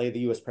we overlay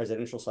the U.S.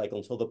 presidential cycle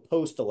until the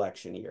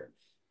post-election year.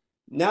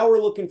 Now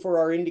we're looking for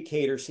our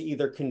indicators to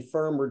either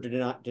confirm or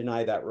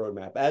deny that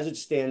roadmap. As it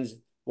stands,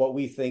 what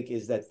we think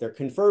is that they're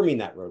confirming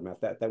that roadmap,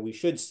 that we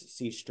should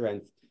see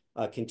strength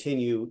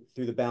continue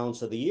through the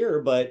balance of the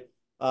year. But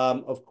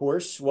of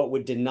course, what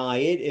would deny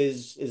it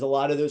is a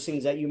lot of those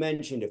things that you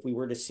mentioned. If we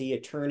were to see a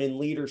turn in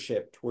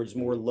leadership towards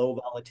more low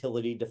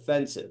volatility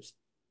defensives,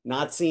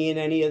 not seeing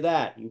any of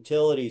that.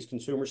 Utilities,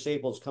 consumer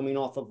staples coming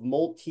off of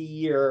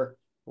multi-year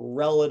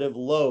relative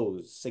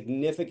lows,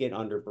 significant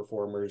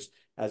underperformers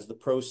as the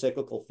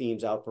pro-cyclical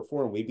themes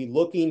outperform. We'd be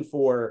looking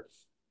for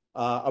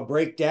a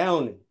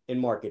breakdown in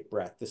market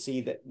breadth to see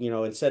that,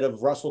 instead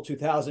of Russell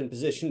 2000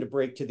 position to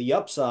break to the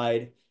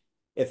upside,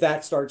 if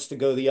that starts to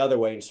go the other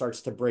way and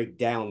starts to break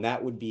down,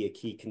 that would be a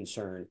key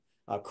concern.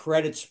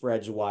 Credit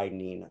spreads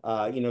widening.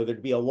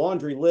 There'd be a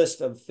laundry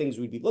list of things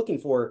we'd be looking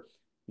for,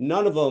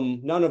 none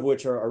of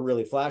which are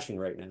really flashing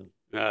right now.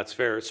 That's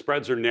fair.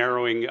 Spreads are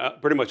narrowing.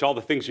 Pretty much all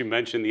the things you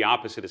mentioned, the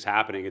opposite is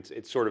happening.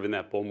 It's sort of in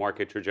that bull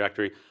market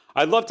trajectory.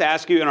 I'd love to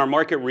ask you, in our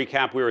market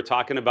recap, we were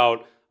talking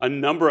about a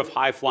number of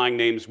high-flying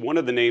names. One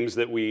of the names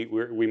that we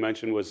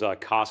mentioned was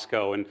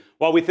Costco. And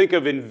while we think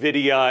of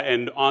NVIDIA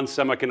and On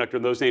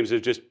Semiconductor, those names as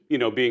just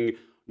being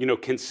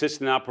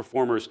consistent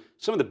outperformers,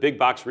 some of the big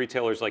box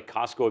retailers like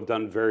Costco have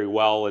done very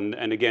well.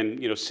 And again,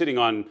 sitting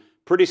on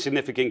pretty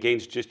significant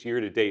gains just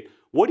year to date.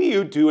 What do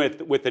you do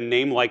with a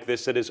name like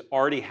this that has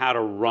already had a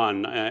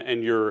run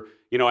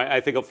and I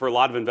think for a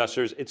lot of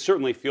investors, it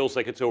certainly feels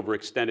like it's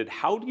overextended.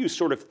 How do you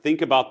sort of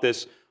think about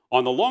this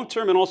on the long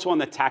term and also on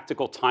the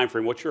tactical time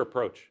frame? What's your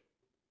approach?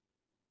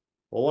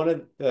 Well, one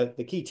of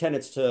the key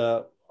tenets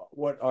to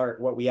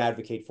what we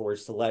advocate for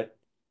is to let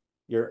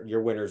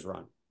your winners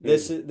run.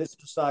 This is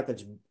a stock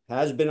that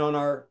has been on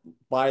our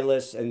buy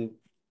list and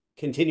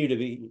continue to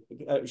be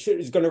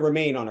is going to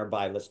remain on our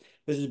buy list.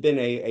 This has been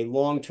a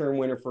long-term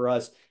winner for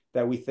us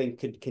that we think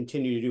could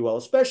continue to do well,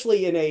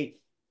 especially in a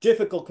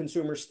difficult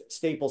consumer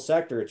staple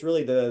sector. It's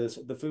really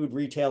the food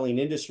retailing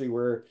industry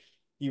where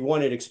you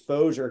wanted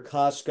exposure.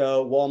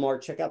 Costco,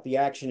 Walmart, check out the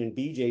action in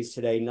BJ's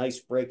today. Nice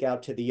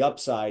breakout to the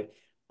upside.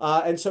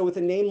 And so with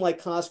a name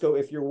like Costco,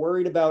 if you're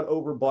worried about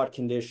overbought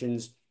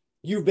conditions,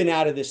 you've been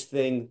out of this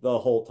thing the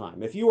whole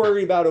time. If you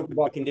worry about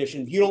overbought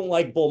conditions, you don't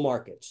like bull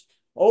markets.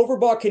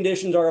 Overbought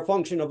conditions are a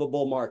function of a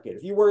bull market.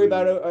 If you worry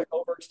about an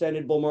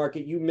overextended bull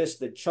market, you miss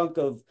the chunk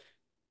of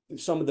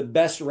some of the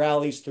best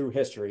rallies through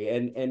history.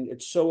 And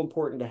it's so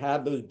important to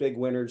have those big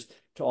winners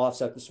to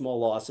offset the small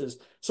losses.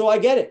 So I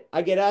get it.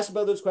 I get asked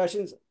about those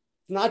questions. It's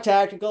not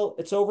tactical.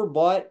 It's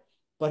overbought.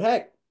 But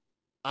heck,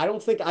 I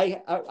don't think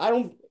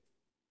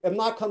I'm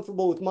not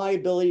comfortable with my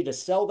ability to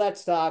sell that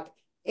stock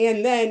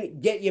and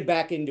then get you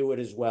back into it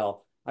as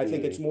well. I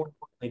think it's Mm. more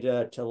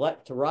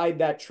to ride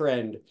that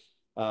trend,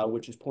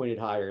 which is pointed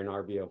higher in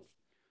our view.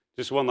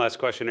 Just one last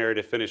question, Ari,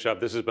 to finish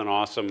up. This has been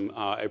awesome.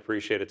 I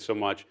appreciate it so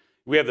much.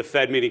 We have the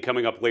Fed meeting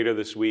coming up later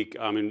this week.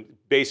 And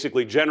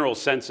basically, general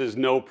senses,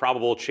 no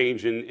probable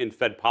change in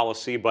Fed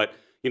policy, but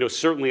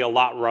certainly a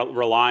lot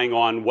relying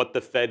on what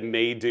the Fed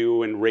may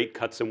do and rate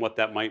cuts and what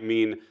that might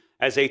mean.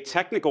 As a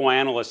technical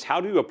analyst,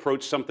 how do you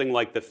approach something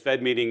like the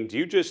Fed meeting? Do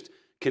you just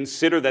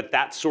consider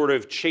that sort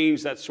of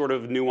change, that sort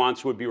of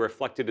nuance would be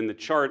reflected in the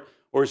chart?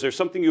 Or is there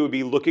something you would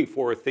be looking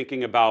for or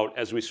thinking about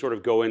as we sort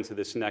of go into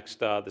this next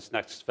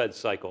Fed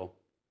cycle?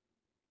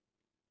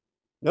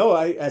 No,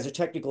 as a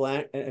technical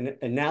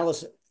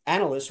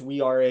analyst,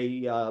 we are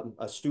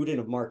a student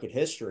of market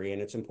history,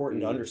 and it's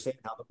important to Mm. understand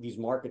how these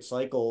market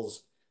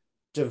cycles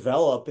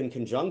develop in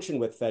conjunction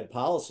with Fed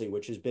policy,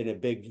 which has been a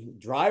big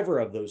driver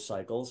of those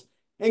cycles.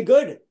 And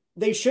good,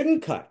 they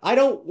shouldn't cut. I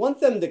don't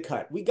want them to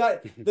cut. We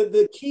got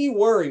the key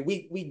worry.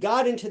 We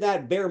got into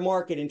that bear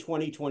market in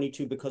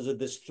 2022 because of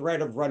this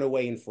threat of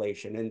runaway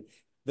inflation and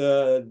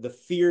the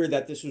fear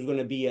that this was going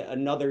to be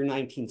another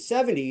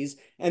 1970s.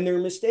 And their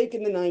mistake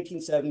in the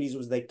 1970s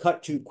was they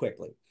cut too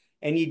quickly.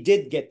 And you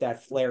did get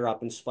that flare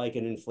up and spike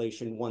in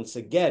inflation once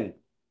again.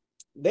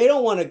 They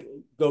don't want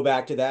to go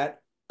back to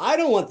that. I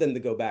don't want them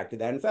to go back to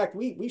that. In fact,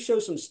 we show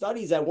some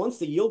studies that once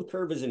the yield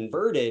curve is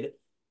inverted,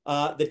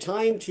 the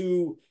time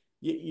to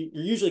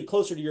you're usually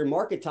closer to your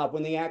market top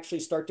when they actually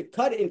start to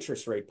cut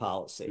interest rate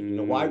policy.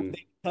 Why would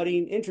they be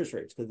cutting interest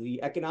rates? Because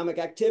the economic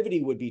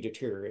activity would be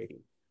deteriorating.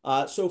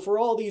 So for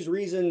all these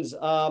reasons,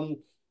 we're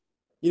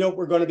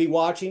going to be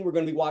watching. We're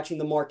going to be watching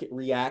the market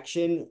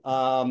reaction.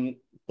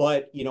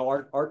 But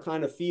our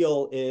kind of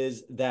feel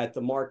is that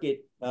the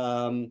market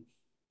obviously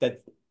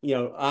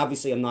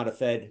I'm not a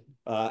Fed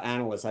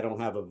analyst. I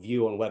don't have a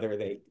view on whether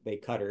they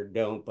cut or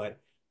don't, but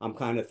I'm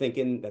kind of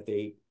thinking that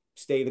they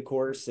stay the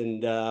course,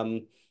 and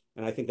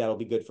I think that'll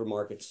be good for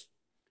markets.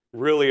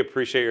 Really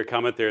appreciate your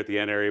comment there at the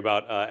end, Ari,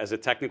 about as a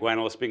technical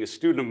analyst being a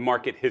student of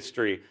market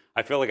history.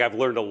 I feel like I've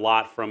learned a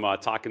lot from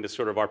talking to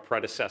sort of our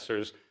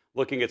predecessors,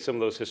 looking at some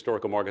of those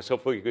historical markets.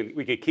 Hopefully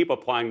we can keep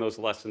applying those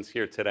lessons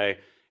here today.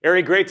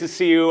 Ari, great to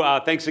see you.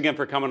 Thanks again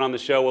for coming on the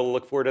show. We'll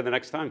look forward to the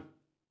next time.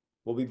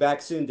 We'll be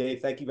back soon,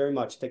 Dave. Thank you very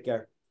much. Take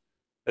care.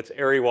 That's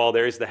Ari Wald.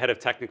 He's the head of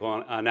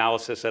technical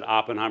analysis at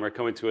Oppenheimer,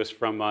 coming to us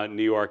from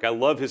New York. I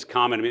love his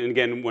comment.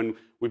 Again, when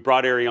we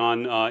brought Ari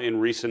on in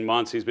recent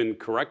months, he's been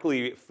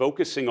correctly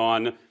focusing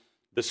on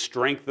the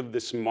strength of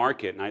this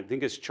market. And I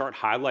think his chart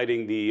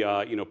highlighting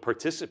the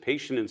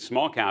participation in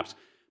small caps,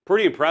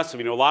 pretty impressive.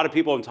 A lot of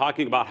people have been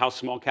talking about how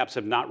small caps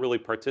have not really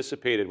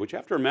participated. What you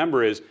have to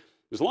remember is,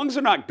 as long as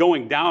they're not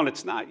going down,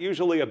 it's not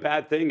usually a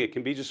bad thing. It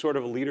can be just sort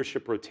of a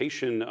leadership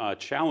rotation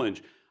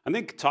challenge. I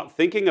think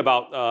thinking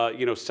about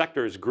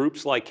sectors,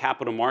 groups like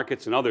capital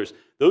markets and others,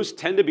 those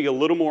tend to be a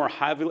little more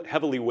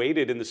heavily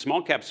weighted in the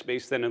small cap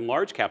space than in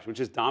large caps,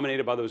 which is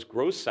dominated by those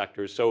growth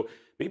sectors. So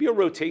maybe a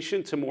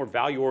rotation to more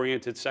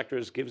value-oriented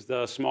sectors gives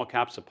the small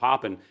caps a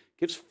pop and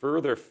gives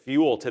further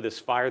fuel to this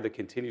fire that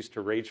continues to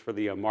rage for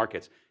the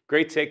markets.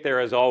 Great take there,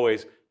 as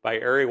always, by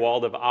Ari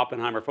Wald of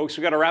Oppenheimer. Folks,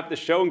 we've got to wrap the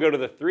show and go to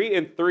the 3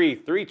 in 3,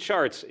 3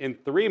 charts in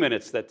 3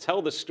 minutes that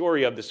tell the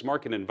story of this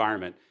market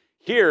environment.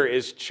 Here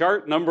is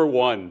chart number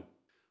 1.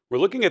 We're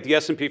looking at the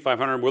S&P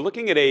 500. We're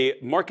looking at a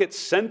market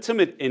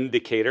sentiment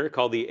indicator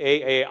called the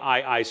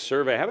AAII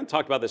survey. I haven't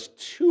talked about this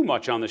too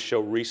much on the show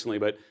recently,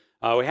 but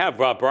we have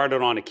brought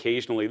it on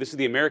occasionally. This is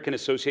the American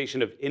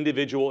Association of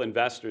Individual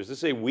Investors. This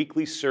is a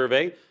weekly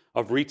survey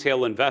of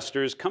retail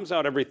investors. Comes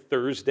out every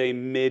Thursday,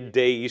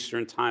 midday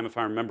Eastern time, if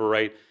I remember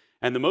right.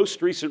 And the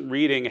most recent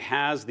reading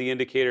has the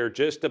indicator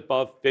just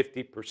above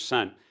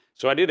 50%.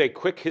 So I did a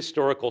quick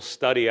historical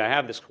study. I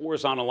have this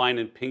horizontal line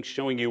in pink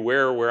showing you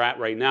where we're at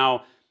right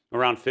now,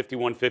 around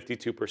 51,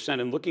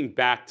 52%, and looking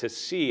back to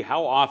see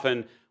how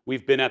often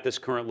we've been at this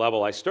current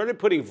level. I started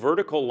putting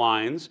vertical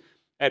lines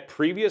at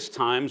previous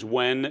times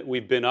when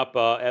we've been up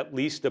at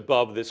least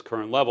above this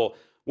current level.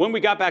 When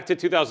we got back to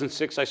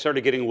 2006, I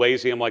started getting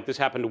lazy. I'm like, this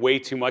happened way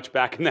too much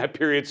back in that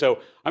period, so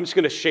I'm just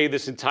going to shade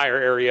this entire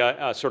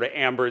area sort of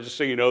amber, just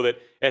so you know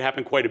that it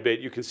happened quite a bit.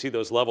 You can see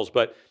those levels.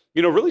 But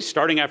really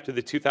starting after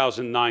the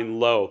 2009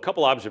 low, a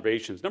couple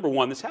observations. Number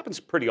one, this happens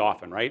pretty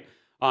often, right?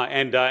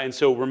 And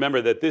so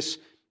remember that this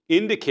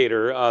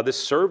indicator, this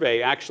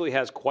survey actually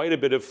has quite a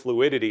bit of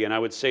fluidity. And I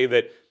would say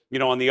that,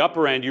 on the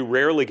upper end, you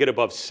rarely get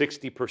above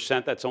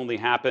 60%. That's only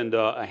happened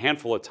a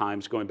handful of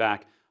times going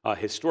back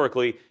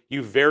historically.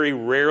 You very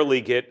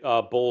rarely get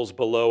bulls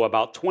below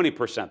about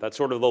 20%. That's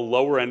sort of the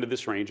lower end of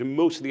this range. And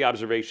most of the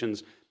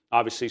observations,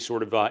 obviously,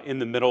 sort of in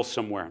the middle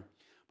somewhere.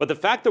 But the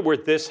fact that we're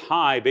this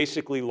high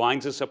basically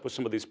lines us up with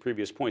some of these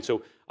previous points.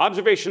 So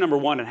observation number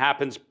one, it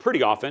happens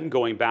pretty often,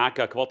 going back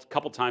a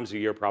couple times a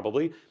year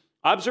probably.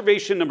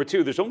 Observation number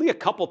two, there's only a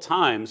couple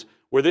times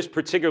where this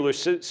particular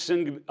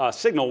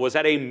signal was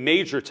at a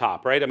major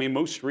top, right? I mean,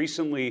 most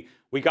recently,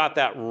 we got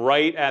that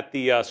right at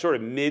the sort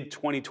of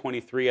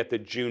mid-2023 at the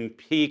June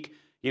peak.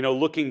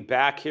 Looking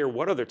back here,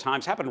 what other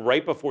times happened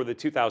right before the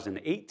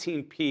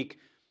 2018 peak?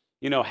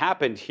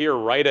 happened here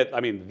right at,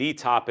 the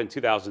top in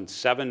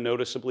 2007,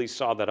 noticeably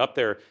saw that up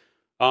there.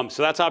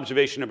 So that's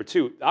observation number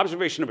 2.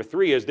 Observation number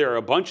 3 is there are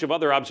a bunch of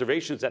other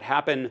observations that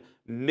happen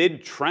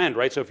mid-trend,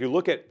 right? So if you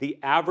look at the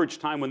average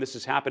time when this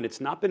has happened,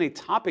 it's not been a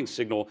topping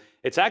signal.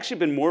 It's actually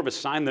been more of a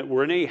sign that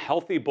we're in a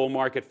healthy bull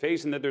market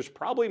phase and that there's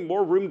probably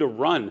more room to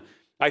run.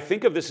 I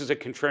think of this as a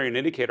contrarian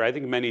indicator. I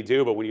think many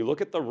do, but when you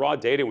look at the raw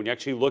data, when you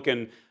actually look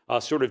and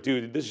sort of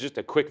do, this is just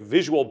a quick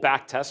visual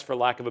back test for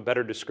lack of a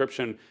better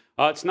description,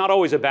 it's not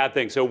always a bad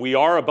thing. So we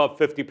are above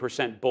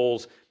 50%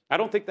 bulls. I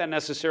don't think that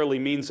necessarily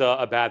means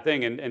a bad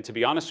thing. And to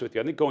be honest with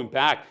you, I think going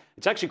back,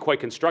 it's actually quite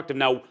constructive.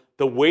 Now,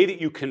 the way that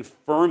you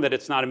confirm that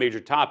it's not a major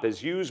top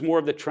is use more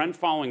of the trend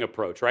following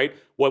approach, right?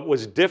 What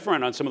was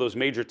different on some of those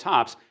major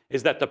tops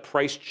is that the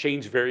price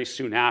changed very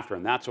soon after.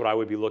 And that's what I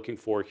would be looking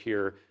for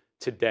here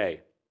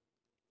today.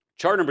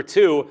 Chart number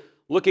 2,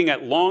 looking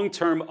at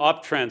long-term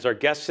uptrends. Our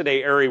guest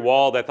today, Ari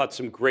Wald, I thought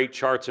some great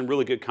charts and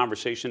really good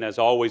conversation as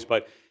always,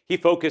 but he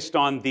focused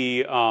on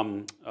the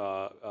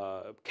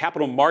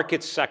capital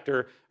markets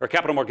sector, or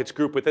capital markets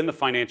group within the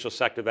financial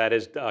sector. That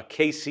is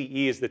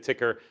KCE is the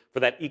ticker for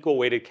that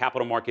equal-weighted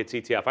capital markets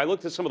ETF. I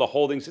looked at some of the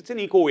holdings. It's an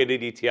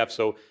equal-weighted ETF,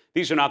 so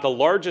these are not the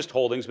largest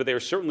holdings, but they are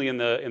certainly in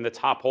the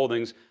top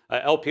holdings.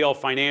 LPL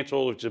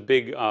Financial, which is a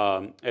big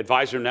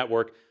advisor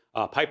network,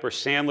 Piper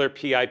Sandler,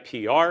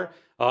 PIPR.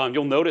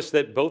 You'll notice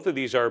that both of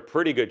these are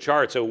pretty good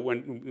charts. So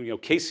when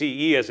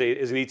KCE as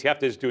an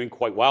ETF is doing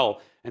quite well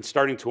and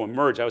starting to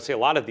emerge, I would say a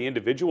lot of the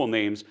individual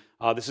names,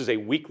 this is a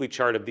weekly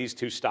chart of these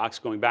 2 stocks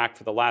going back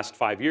for the last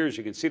 5 years.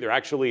 You can see they're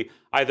actually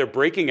either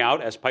breaking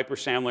out, as Piper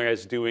Sandler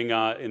is doing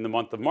in the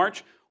month of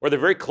March, or they're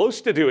very close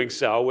to doing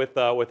so with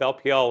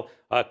LPL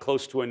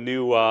close to a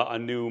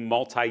new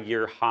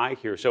multi-year high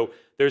here. So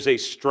there's a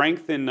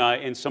strength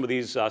in some of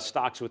these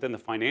stocks within the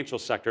financial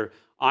sector.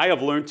 I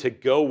have learned to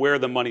go where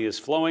the money is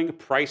flowing.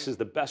 Price is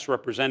the best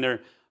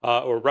representative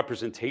or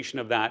representation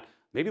of that.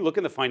 Maybe look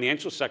in the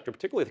financial sector,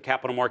 particularly the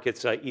capital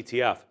markets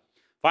ETF.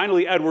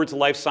 Finally, Edwards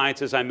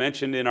Lifesciences. I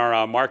mentioned in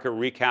our market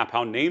recap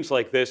how names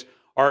like this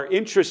are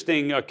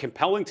interesting,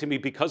 compelling to me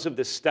because of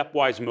this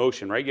stepwise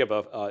motion, right? You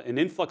have an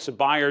influx of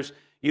buyers.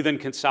 You then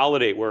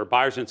consolidate where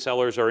buyers and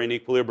sellers are in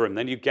equilibrium.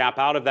 Then you gap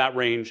out of that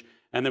range,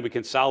 and then we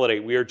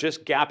consolidate. We are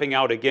just gapping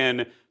out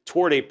again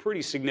toward a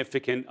pretty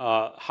significant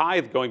high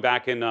going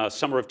back in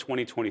summer of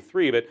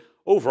 2023. But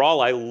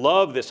overall, I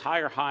love this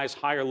higher highs,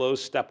 higher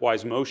lows,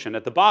 stepwise motion.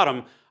 At the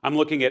bottom, I'm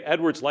looking at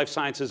Edwards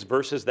Lifesciences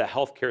versus the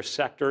healthcare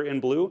sector in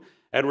blue,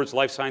 Edwards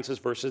Lifesciences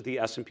versus the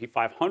S&P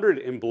 500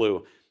 in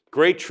blue.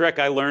 Great trick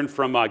I learned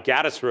from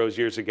Gaddis Rose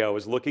years ago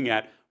is looking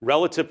at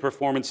relative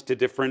performance to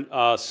different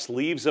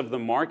sleeves of the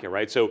market,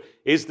 right? So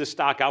is the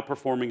stock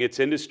outperforming its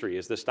industry?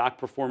 Is the stock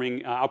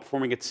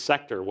outperforming its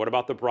sector? What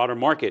about the broader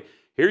market?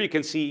 Here you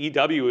can see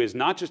EW is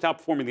not just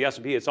outperforming the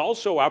S&P, it's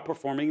also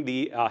outperforming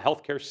the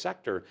healthcare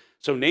sector.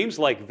 So names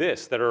like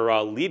this that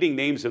are leading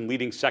names in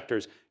leading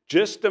sectors,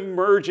 just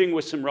emerging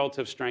with some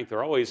relative strength,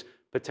 are always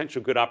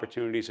potential good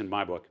opportunities in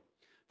my book.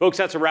 Folks,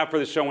 that's a wrap for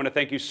the show. I want to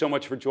thank you so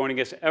much for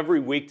joining us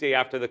every weekday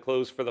after the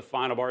close for the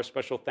Final Bar.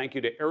 Special thank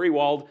you to Ari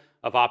Wald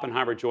of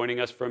Oppenheimer joining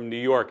us from New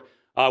York.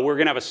 We're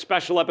going to have a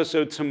special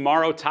episode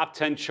tomorrow, top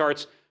 10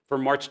 charts for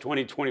March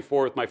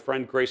 2024 with my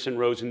friend Grayson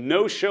Rose.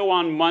 No show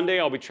on Monday.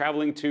 I'll be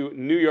traveling to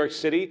New York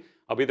City.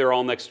 I'll be there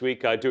all next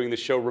week doing the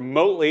show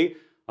remotely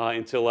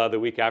until the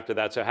week after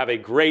that. So have a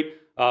great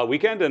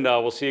weekend, and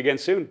we'll see you again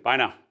soon. Bye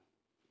now.